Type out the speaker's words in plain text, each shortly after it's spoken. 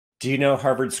Do you know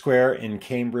Harvard Square in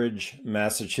Cambridge,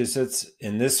 Massachusetts?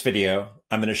 In this video,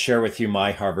 I'm going to share with you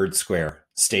my Harvard Square.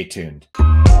 Stay tuned.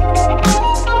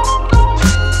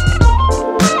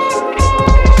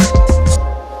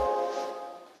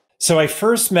 So I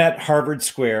first met Harvard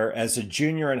Square as a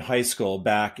junior in high school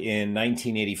back in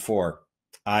 1984.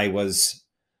 I was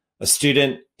a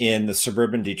student in the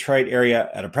suburban Detroit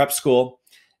area at a prep school,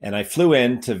 and I flew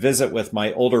in to visit with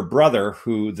my older brother,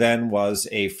 who then was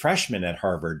a freshman at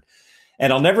Harvard.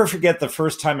 And I'll never forget the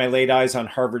first time I laid eyes on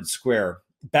Harvard Square.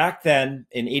 Back then,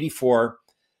 in '84,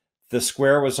 the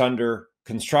square was under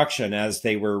construction as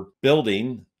they were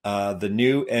building the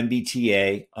new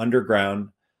MBTA underground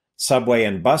subway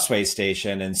and busway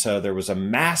station. And so there was a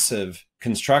massive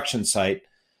construction site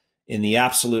in the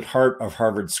absolute heart of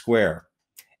Harvard Square.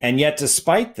 And yet,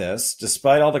 despite this,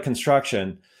 despite all the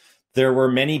construction, there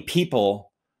were many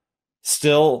people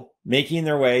still making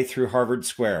their way through Harvard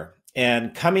Square.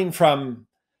 And coming from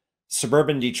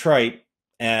suburban Detroit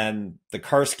and the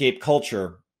carscape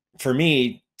culture, for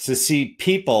me to see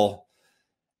people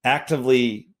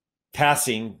actively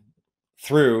passing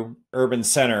through urban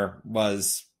center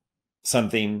was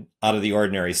something out of the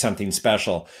ordinary, something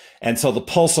special. And so the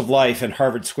pulse of life in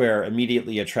Harvard Square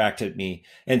immediately attracted me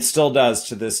and still does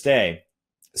to this day.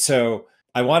 So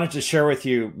I wanted to share with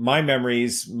you my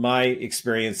memories, my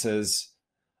experiences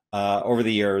over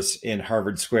the years in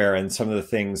Harvard Square and some of the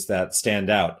things that stand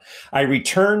out. I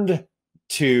returned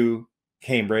to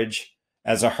Cambridge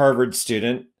as a Harvard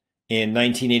student in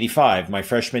 1985, my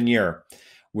freshman year,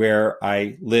 where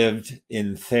I lived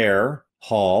in Thayer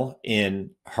Hall in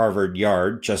Harvard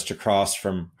Yard, just across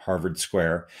from Harvard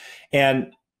Square.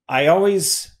 And I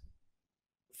always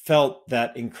felt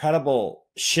that incredible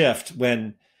shift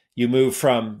when you move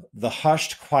from the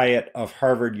hushed quiet of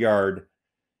Harvard Yard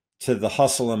to the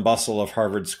hustle and bustle of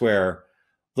Harvard Square,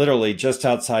 literally just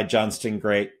outside Johnston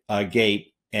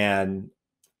Gate and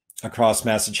across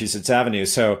Massachusetts Avenue.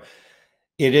 So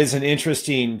it is an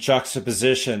interesting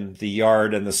juxtaposition, the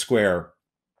yard and the square.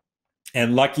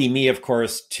 And lucky me, of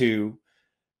course, to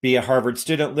be a Harvard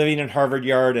student living in Harvard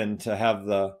Yard and to have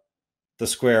the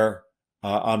square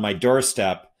on my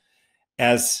doorstep.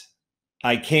 As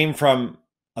I came from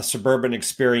a suburban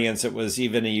experience, it was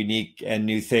even a unique and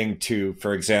new thing to,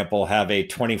 for example, have a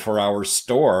 24-hour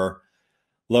store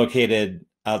located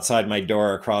outside my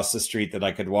door across the street that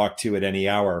I could walk to at any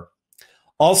hour.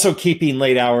 Also keeping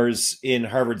late hours in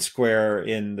Harvard Square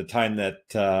in the time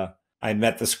that I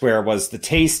met the square was the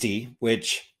Tasty,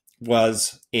 which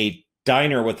was a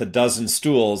diner with a dozen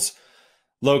stools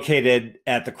located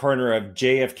at the corner of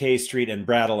JFK Street and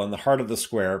Brattle in the heart of the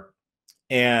square.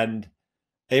 And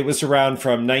it was around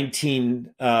from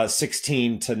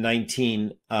 1916 to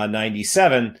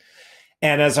 1997.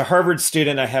 And as a Harvard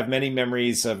student, I have many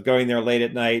memories of going there late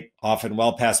at night, often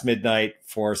well past midnight,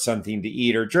 for something to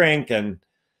eat or drink, and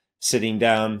sitting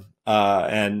down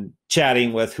and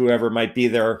chatting with whoever might be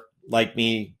there, like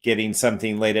me, getting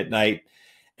something late at night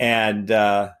and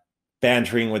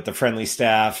bantering with the friendly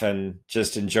staff and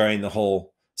just enjoying the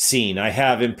whole scene. I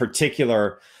have in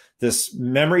particular this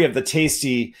memory of the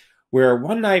Tasty where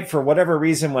one night, for whatever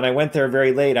reason, when I went there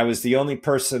very late, I was the only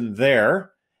person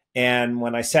there. And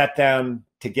when I sat down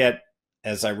to get,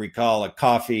 as I recall, a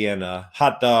coffee and a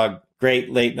hot dog,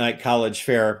 great late night college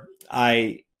fare,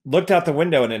 I looked out the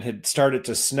window and it had started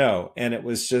to snow. And it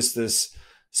was just this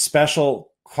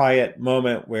special, quiet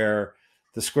moment where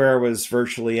the square was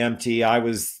virtually empty. I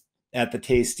was at the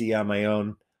Tasty on my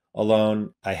own,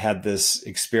 alone. I had this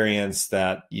experience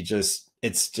that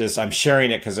I'm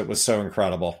sharing it because it was so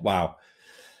incredible. Wow.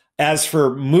 As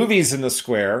for movies in the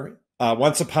square,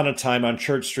 once upon a time on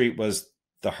Church Street was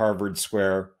the Harvard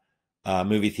Square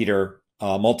movie theater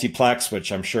multiplex,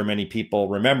 which I'm sure many people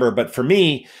remember. But for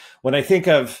me, when I think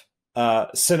of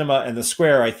cinema and the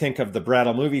square, I think of the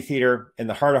Brattle Movie Theater in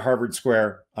the heart of Harvard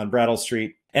Square on Brattle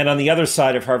Street. And on the other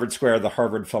side of Harvard Square, the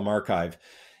Harvard Film Archive.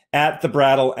 At the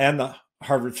Brattle and the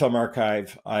Harvard Film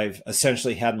Archive, I've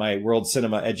essentially had my world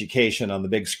cinema education on the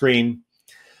big screen.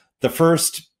 The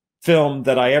first film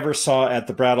that I ever saw at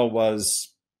the Brattle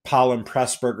was Powell and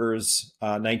Pressburger's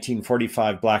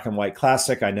 1945 black and white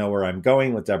classic, I Know Where I'm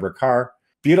Going, with Deborah Kerr.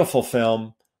 Beautiful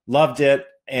film, loved it.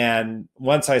 And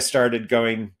once I started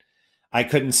going, I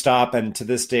couldn't stop. And to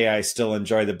this day, I still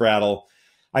enjoy the Brattle.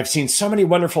 I've seen so many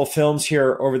wonderful films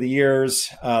here over the years.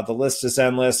 The list is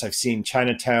endless. I've seen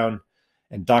Chinatown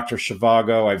and Dr.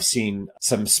 Zhivago. I've seen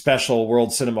some special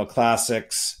world cinema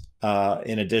classics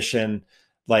in addition.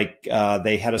 Like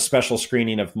they had a special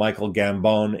screening of Michael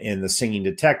Gambon in The Singing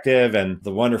Detective and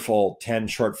the wonderful 10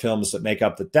 short films that make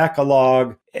up the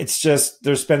Decalogue. It's just,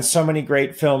 there's been so many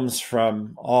great films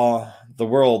from all the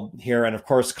world here. And of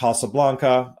course,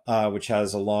 Casablanca, which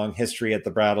has a long history at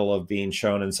the Brattle of being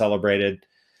shown and celebrated.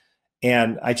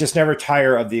 And I just never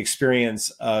tire of the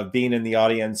experience of being in the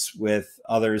audience with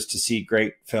others to see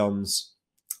great films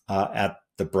at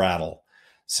the Brattle.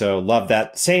 So love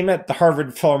that. Same at the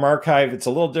Harvard Film Archive. It's a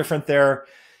little different there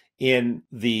in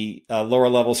the lower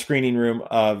level screening room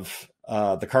of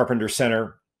the Carpenter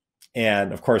Center.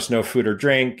 And of course, no food or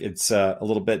drink. It's a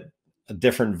little bit a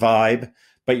different vibe,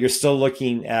 but you're still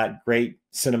looking at great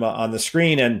cinema on the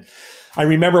screen. And I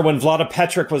remember when Vlada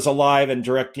Petric was alive and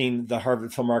directing the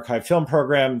Harvard Film Archive film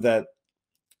program that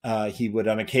he would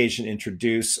on occasion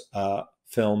introduce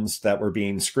films that were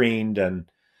being screened, and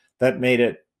that made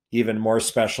it even more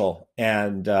special.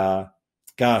 And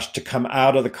gosh, to come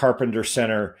out of the Carpenter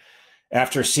Center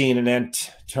after seeing an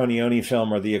Antonioni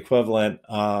film or the equivalent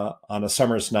on a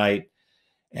summer's night,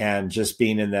 and just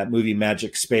being in that movie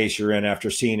magic space you're in after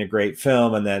seeing a great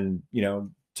film, and then, you know,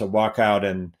 to walk out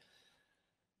and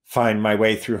find my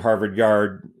way through Harvard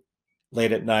Yard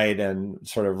late at night and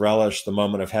sort of relish the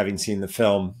moment of having seen the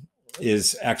film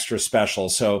is extra special.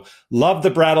 So love the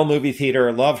Brattle Movie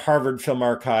Theater, love Harvard Film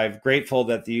Archive, grateful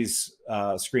that these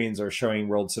screens are showing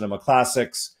world cinema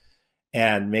classics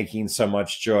and making so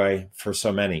much joy for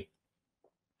so many.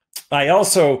 I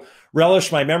also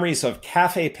relish my memories of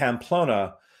Cafe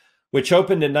Pamplona, which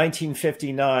opened in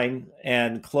 1959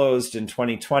 and closed in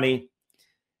 2020.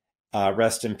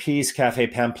 Rest in peace, Cafe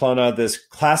Pamplona. This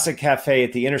classic cafe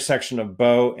at the intersection of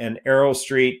Bow and Arrow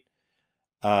Street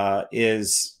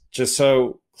is just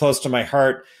so close to my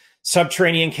heart.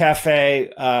 Subterranean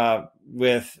cafe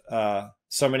with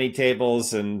so many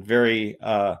tables and very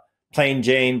plain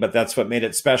Jane, but that's what made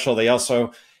it special. They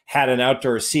also had an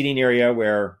outdoor seating area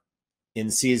where in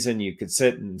season you could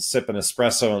sit and sip an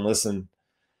espresso and listen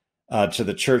to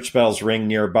the church bells ring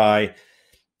nearby.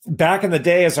 Back in the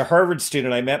day as a Harvard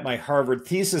student, I met my Harvard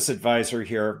thesis advisor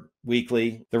here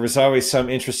weekly. There was always some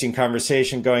interesting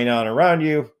conversation going on around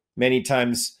you. Many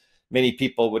times, many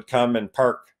people would come and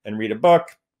park and read a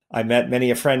book. I met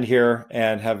many a friend here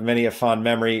and have many a fond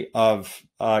memory of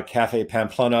Cafe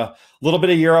Pamplona. A little bit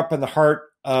of Europe in the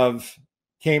heart of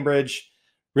Cambridge.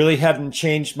 Really hadn't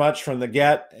changed much from the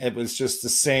get. It was just the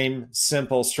same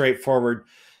simple, straightforward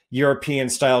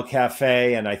European-style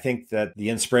cafe. And I think that the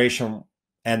inspiration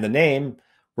and the name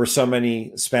were so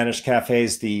many Spanish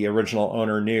cafes the original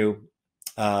owner knew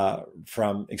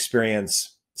from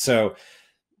experience. So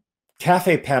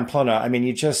Cafe Pamplona, I mean,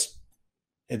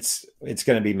 it's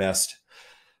going to be missed.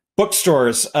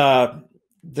 Bookstores.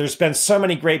 There's been so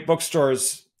many great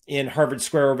bookstores in Harvard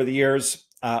Square over the years.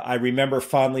 I remember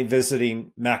fondly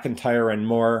visiting McIntyre and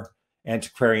Moore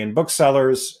antiquarian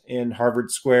booksellers in Harvard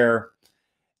Square,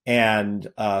 and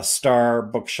Star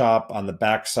Bookshop on the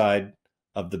backside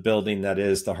of the building that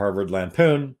is the Harvard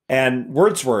Lampoon, and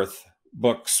Wordsworth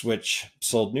Books, which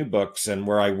sold new books and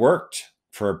where I worked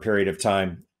for a period of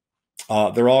time.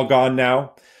 They're all gone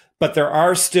now, but there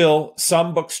are still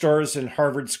some bookstores in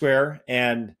Harvard Square,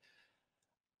 and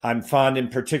I'm fond in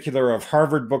particular of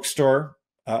Harvard Bookstore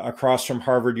across from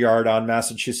Harvard Yard on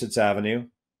Massachusetts Avenue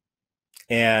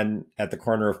and at the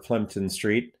corner of Plimpton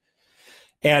Street.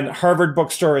 And Harvard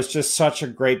Bookstore is just such a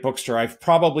great bookstore. I've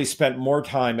probably spent more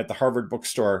time at the Harvard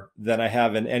Bookstore than I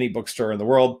have in any bookstore in the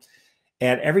world.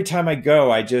 And every time I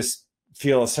go, I just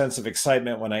feel a sense of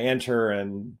excitement when I enter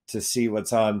and to see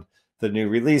what's on the new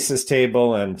releases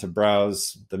table and to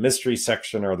browse the mystery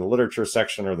section or the literature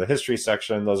section or the history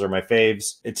section. Those are my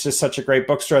faves. It's just such a great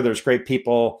bookstore. There's great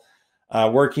people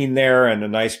working there and a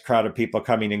nice crowd of people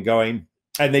coming and going.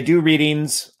 And they do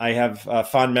readings. I have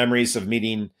fond memories of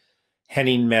meeting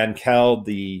Henning Mankell,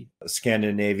 the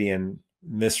Scandinavian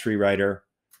mystery writer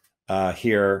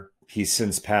here. He's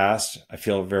since passed. I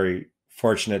feel very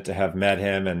fortunate to have met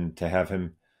him and to have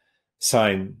him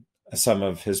sign some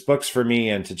of his books for me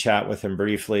and to chat with him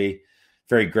briefly.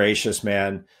 Very gracious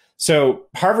man. So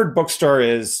Harvard Bookstore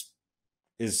is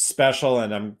special,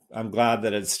 and I'm glad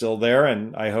that it's still there.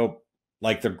 And I hope,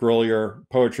 like the Grolier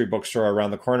Poetry Bookstore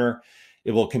around the corner,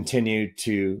 it will continue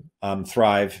to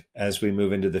thrive as we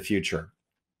move into the future.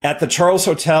 At the Charles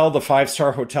Hotel, the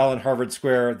 5-star hotel in Harvard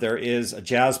Square, there is a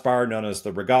jazz bar known as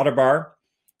the Regatta Bar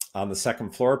on the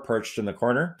second floor, perched in the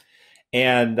corner.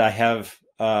 And I have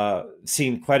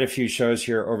seen quite a few shows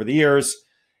here over the years,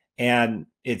 and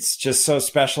it's just so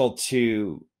special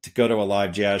to go to a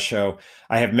live jazz show.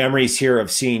 I have memories here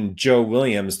of seeing Joe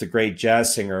Williams, the great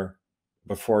jazz singer,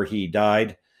 before he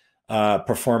died,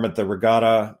 perform at the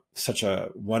regatta. Such a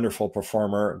wonderful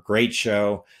performer, great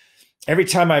show. Every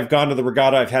time I've gone to the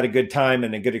regatta, I've had a good time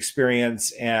and a good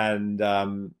experience. And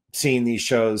seeing these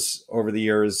shows over the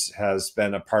years has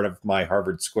been a part of my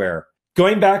Harvard Square.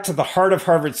 Going back to the heart of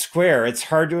Harvard Square, it's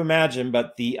hard to imagine,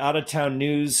 but the out-of-town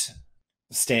news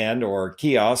stand or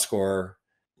kiosk or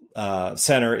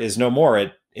center is no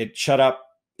more. It shut up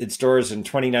its doors in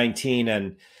 2019,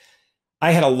 and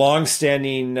I had a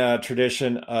long-standing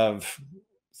tradition of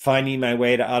finding my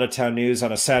way to out-of-town news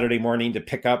on a Saturday morning to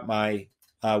pick up my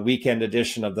weekend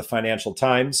edition of the Financial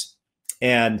Times.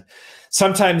 And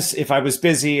sometimes if I was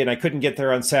busy and I couldn't get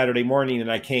there on Saturday morning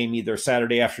and I came either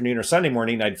Saturday afternoon or Sunday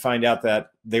morning, I'd find out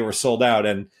that they were sold out.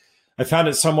 And I found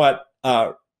it somewhat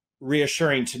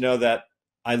reassuring to know that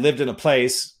I lived in a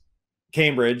place,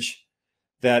 Cambridge,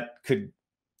 that could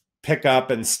pick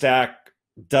up and stack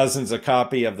dozens of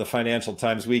copy of the Financial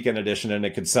Times weekend edition and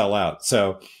it could sell out.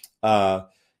 So,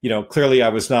 clearly I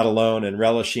was not alone in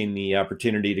relishing the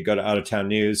opportunity to go to out-of-town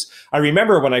news. I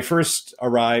remember when I first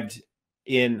arrived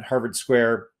in Harvard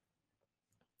Square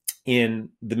in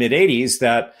the mid-'80s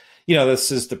that,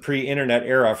 this is the pre-internet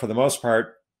era for the most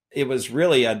part. It was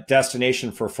really a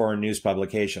destination for foreign news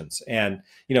publications. And,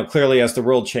 clearly as the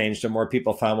world changed and more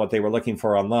people found what they were looking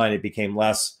for online, it became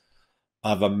less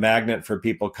of a magnet for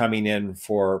people coming in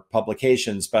for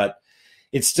publications, but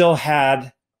it still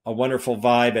had a wonderful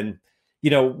vibe. And,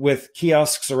 with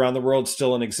kiosks around the world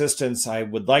still in existence, I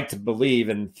would like to believe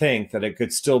and think that it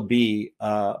could still be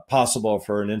possible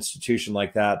for an institution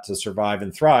like that to survive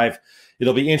and thrive.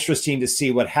 It'll be interesting to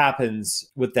see what happens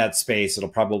with that space.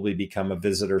 It'll probably become a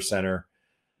visitor center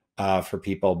for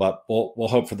people, but we'll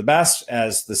hope for the best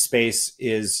as the space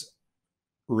is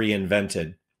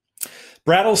reinvented.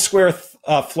 Brattle Square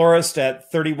Florist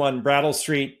at 31 Brattle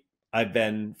Street, I've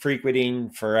been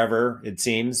frequenting forever, it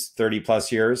seems, 30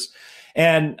 plus years.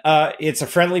 And it's a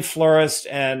friendly florist.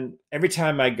 And every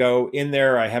time I go in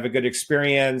there, I have a good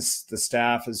experience. The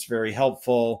staff is very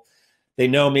helpful. They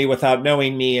know me without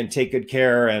knowing me and take good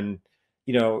care. And,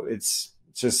 it's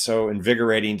just so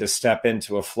invigorating to step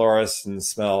into a florist and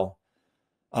smell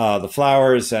the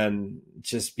flowers and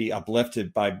just be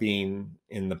uplifted by being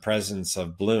in the presence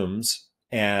of blooms.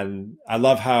 And I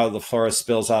love how the florist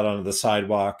spills out onto the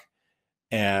sidewalk.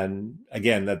 And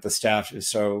again, that the staff is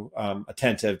so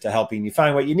attentive to helping you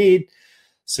find what you need,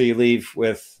 so you leave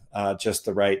with just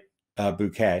the right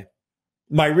bouquet.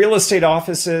 My real estate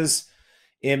offices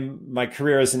in my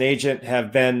career as an agent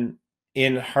have been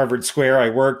in Harvard Square.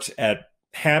 I worked at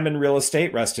Hammond Real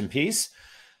Estate, rest in peace,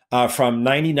 from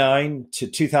 99 to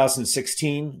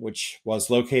 2016, which was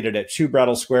located at 2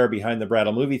 Brattle Square behind the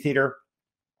Brattle Movie Theater.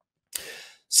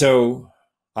 So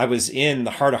I was in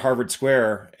the heart of Harvard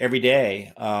Square every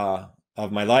day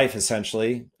of my life,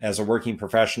 essentially, as a working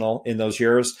professional in those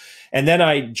years. And then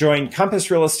I joined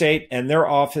Compass Real Estate and their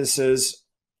offices.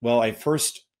 Well, I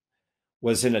first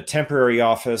was in a temporary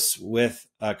office with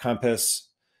Compass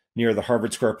near the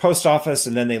Harvard Square Post Office.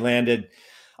 And then they landed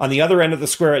on the other end of the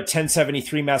square at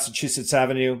 1073 Massachusetts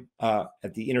Avenue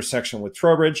at the intersection with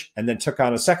Trowbridge, and then took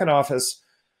on a second office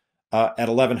at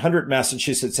 1100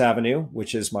 Massachusetts Avenue,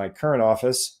 which is my current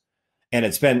office. And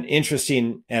it's been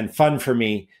interesting and fun for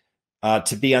me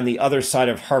to be on the other side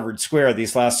of Harvard Square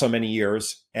these last so many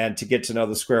years and to get to know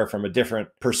the square from a different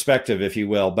perspective, if you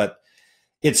will. But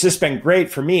it's just been great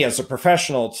for me as a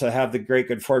professional to have the great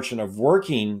good fortune of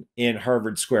working in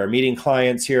Harvard Square, meeting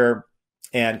clients here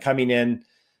and coming in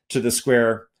to the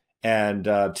square and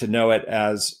to know it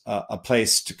as a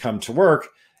place to come to work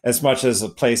as much as a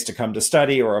place to come to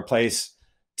study or a place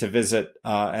to visit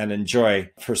and enjoy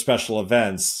for special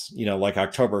events, like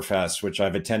Oktoberfest, which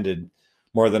I've attended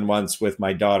more than once with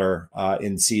my daughter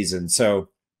in season. So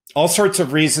all sorts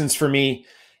of reasons for me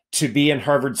to be in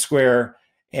Harvard Square.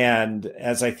 And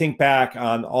as I think back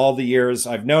on all the years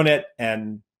I've known it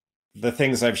and the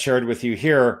things I've shared with you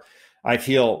here, I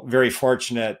feel very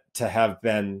fortunate to have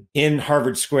been in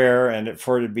Harvard Square and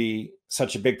for it to be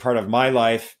such a big part of my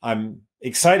life. I'm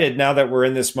excited now that we're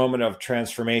in this moment of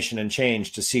transformation and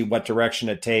change to see what direction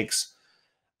it takes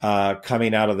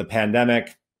coming out of the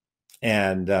pandemic.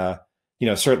 And,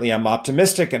 certainly I'm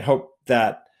optimistic and hope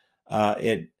that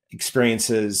it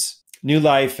experiences new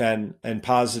life and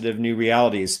positive new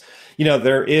realities.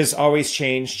 There is always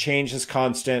change. Change is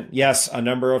constant. Yes, a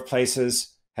number of places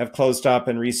have closed up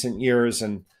in recent years,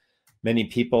 and many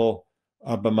people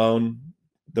bemoan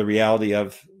the reality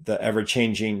of the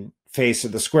ever-changing face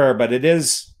of the square, but it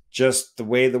is just the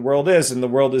way the world is, and the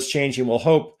world is changing. We'll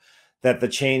hope that the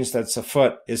change that's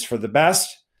afoot is for the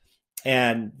best,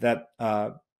 and that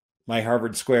my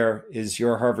Harvard Square is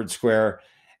your Harvard Square,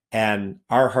 and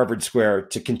our Harvard Square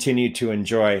to continue to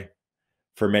enjoy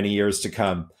for many years to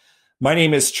come. My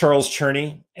name is Charles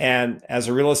Cherney, and as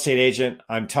a real estate agent,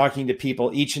 I'm talking to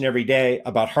people each and every day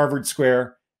about Harvard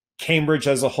Square, Cambridge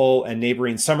as a whole, and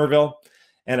neighboring Somerville.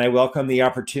 And I welcome the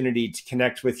opportunity to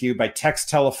connect with you by text,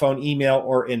 telephone, email,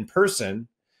 or in person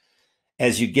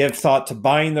as you give thought to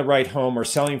buying the right home or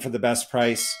selling for the best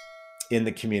price in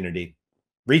the community.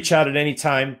 Reach out at any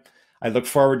time. I look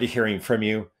forward to hearing from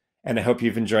you, and I hope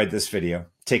you've enjoyed this video.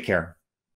 Take care.